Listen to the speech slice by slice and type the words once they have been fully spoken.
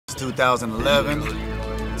2011.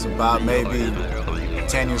 It's about maybe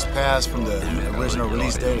 10 years past from the original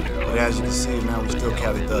release date. But as you can see, man, we're still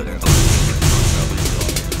Cali thuggin'.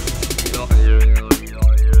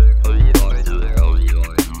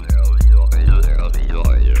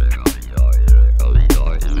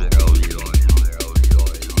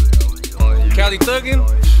 Cali Thuggin',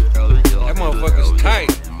 that motherfucker's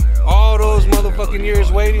tight. All those motherfucking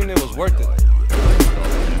years waiting, it was worth it.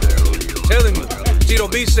 Telling you, Tito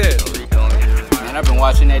B said. Man, I've been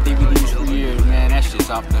watching that DVDs for years, man. That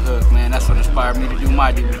shit's off the hook, man. That's what inspired me to do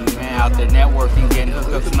my DVD, man. Out there networking, getting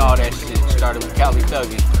hookups and all that shit. Started with Cali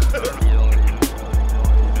Thuggin'.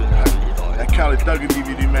 That Cali Thuggin'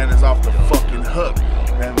 DVD, man, is off the fucking hook.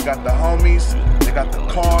 Man, we got the homies, they got the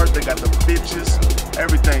cars, they got the bitches,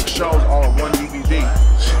 everything shows all in one DVD.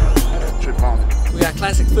 Trip on it. We got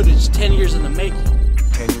classic footage 10 years in the making.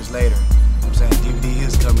 10 years later, you know what I'm saying? DVD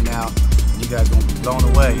is coming out, and you guys gonna be blown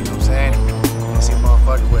away, you know what I'm saying? You see a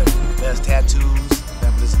motherfucker with best tattoos,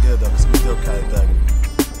 man, but this is good though, because we still Cali thuggin'.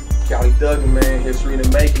 Cali Thuggin', man, history in the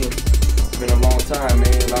making. It's been a long time,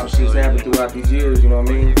 man. A lot of shit's happened throughout these years, you know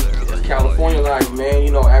what I mean? It's California life, man.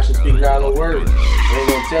 You know, actions speak louder than words. They ain't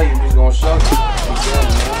gonna tell you, just gonna show you.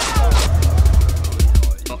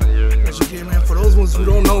 Once again, man, for those ones who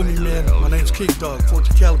don't know me, man, my name's Kick Dog,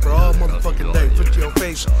 40 caliber, all motherfucking day, 50 on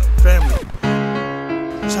face, family.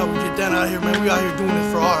 That's how we get down out here, man. We out here doing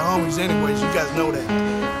this for our homies anyways, you guys know that.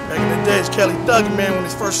 Back in the days, Cali Thuggin', man, when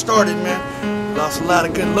it first started, man, we lost a lot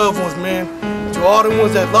of good loved ones, man. To all the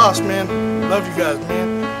ones that lost, man, love you guys,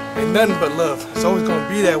 man. Ain't nothing but love. It's always gonna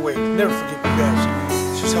be that way. Never forget you guys.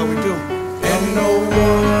 It's just how we do. And no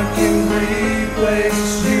one can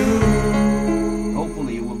replace you.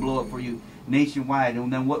 Hopefully it will blow up for you nationwide.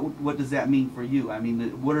 And then what does that mean for you? I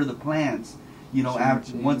mean, what are the plans, you know,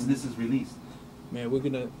 after, once this is released? Man, we're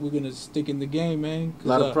gonna stick in the game, man. A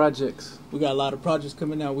lot of projects. We got a lot of projects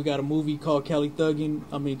coming out. We got a movie called Cali Thuggin'.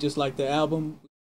 I mean, just like the album.